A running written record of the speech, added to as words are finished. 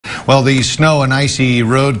Well, the snow and icy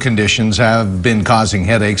road conditions have been causing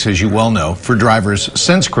headaches, as you well know, for drivers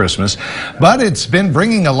since Christmas. But it's been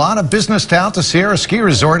bringing a lot of business to Alta Sierra Ski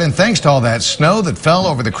Resort. And thanks to all that snow that fell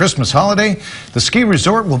over the Christmas holiday, the ski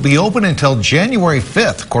resort will be open until January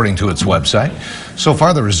 5th, according to its website. So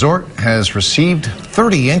far, the resort has received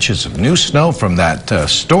 30 inches of new snow from that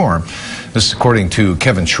storm. This is according to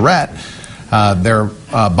Kevin Charette. Their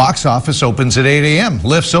box office opens at 8 a.m.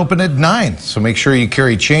 Lifts open at 9. So make sure you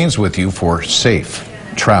carry chains with you for safe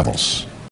travels.